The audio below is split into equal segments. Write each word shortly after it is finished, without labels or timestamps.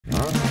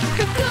Go,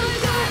 go,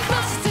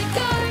 Buster,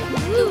 go!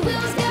 The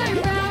wheels go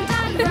round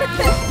and round.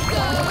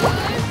 Go,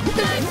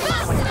 go,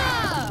 Buster!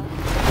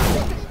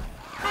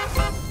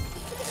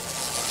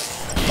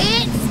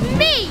 It's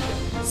me,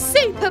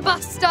 Super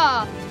Buster,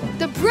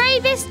 the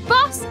bravest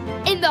bus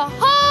in the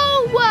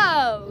whole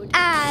world.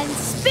 And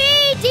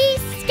Speedy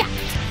Scat,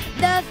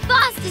 the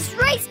fastest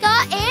race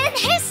car in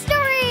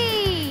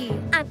history.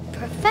 And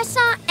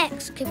Professor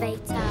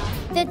Excavator,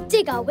 the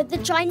digger with the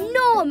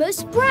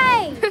ginormous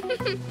brain.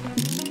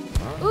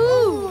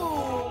 Ooh.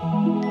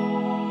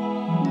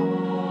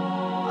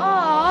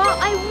 Oh,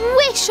 I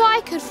wish I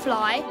could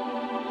fly,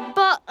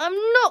 but I'm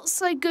not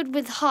so good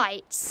with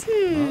heights.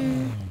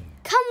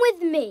 Come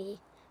with me.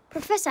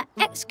 Professor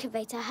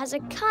Excavator has a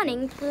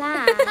cunning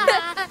plan.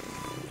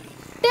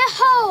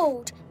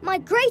 Behold, my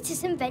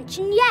greatest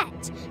invention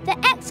yet, the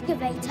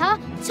Excavator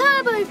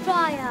Turbo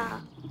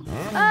Flyer.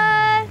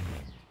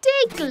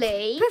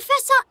 Diggly?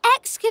 Professor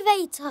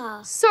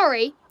Excavator.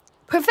 Sorry,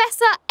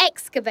 Professor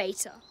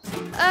Excavator.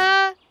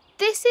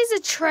 This is a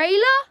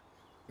trailer?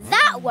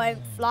 That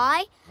won't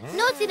fly.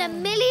 Not in a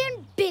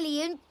million,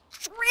 billion,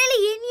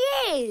 trillion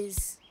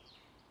years.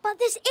 But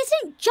this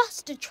isn't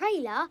just a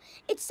trailer.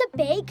 It's a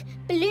big,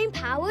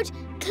 balloon-powered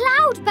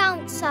cloud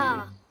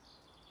bouncer.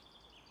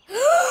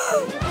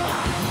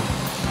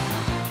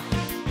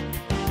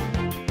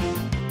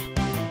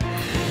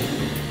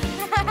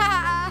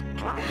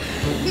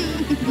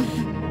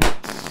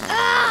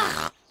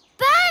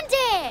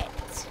 Bandit!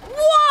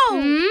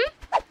 Whoa!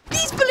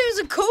 These balloons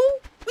are cool.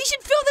 We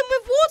should fill them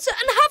with water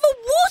and have a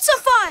water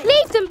fight.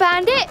 Leave them,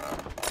 Bandit.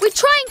 We're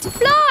trying to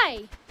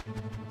fly.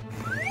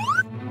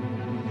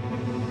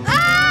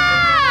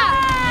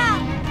 Ah!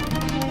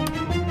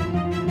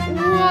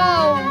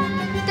 Whoa,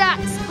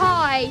 that's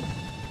high.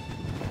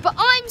 But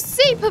I'm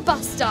Super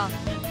Buster.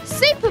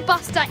 Super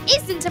Buster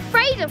isn't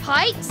afraid of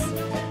heights.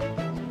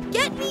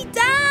 Get me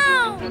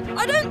down.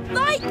 I don't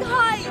like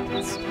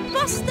heights.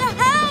 Buster,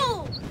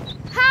 help.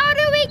 How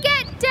do we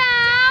get down?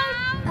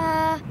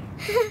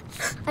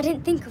 I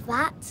didn't think of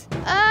that.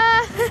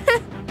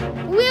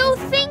 We'll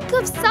think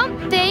of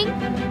something.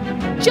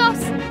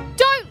 Just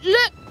don't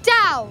look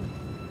down.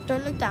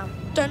 Don't look down.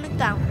 Don't look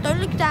down. Don't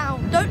look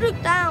down. Don't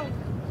look down.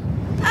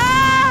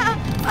 Ah!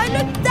 I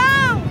looked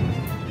down.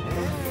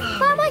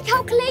 By my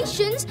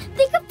calculations,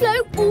 they could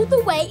float all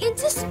the way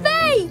into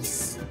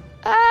space.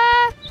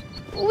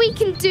 We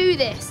can do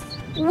this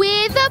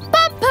with a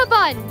bumper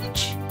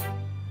bunch.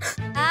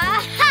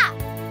 Aha!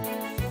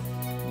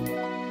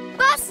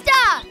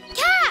 Buster,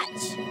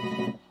 catch!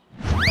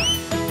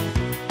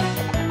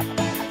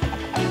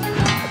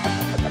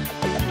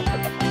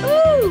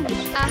 Ooh!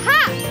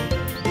 Aha!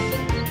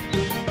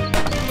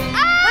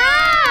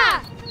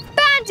 Ah!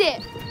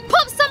 Bandit,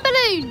 pop some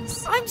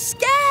balloons. I'm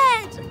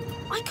scared.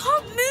 I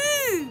can't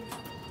move.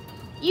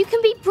 You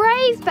can be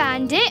brave,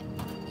 Bandit.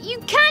 You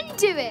can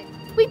do it.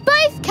 We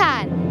both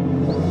can.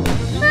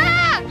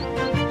 Ah!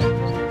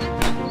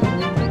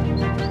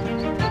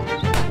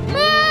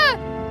 Ah!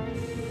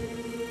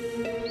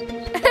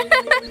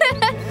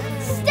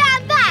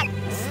 Stand back!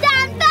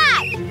 Stand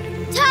back!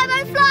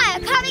 Turbo Flyer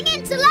coming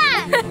into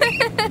land!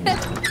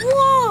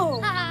 Whoa!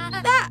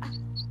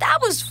 That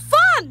was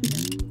fun.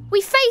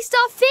 We faced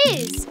our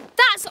fears.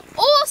 That's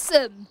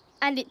awesome.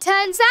 And it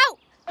turns out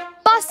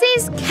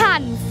buses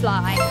can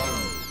fly.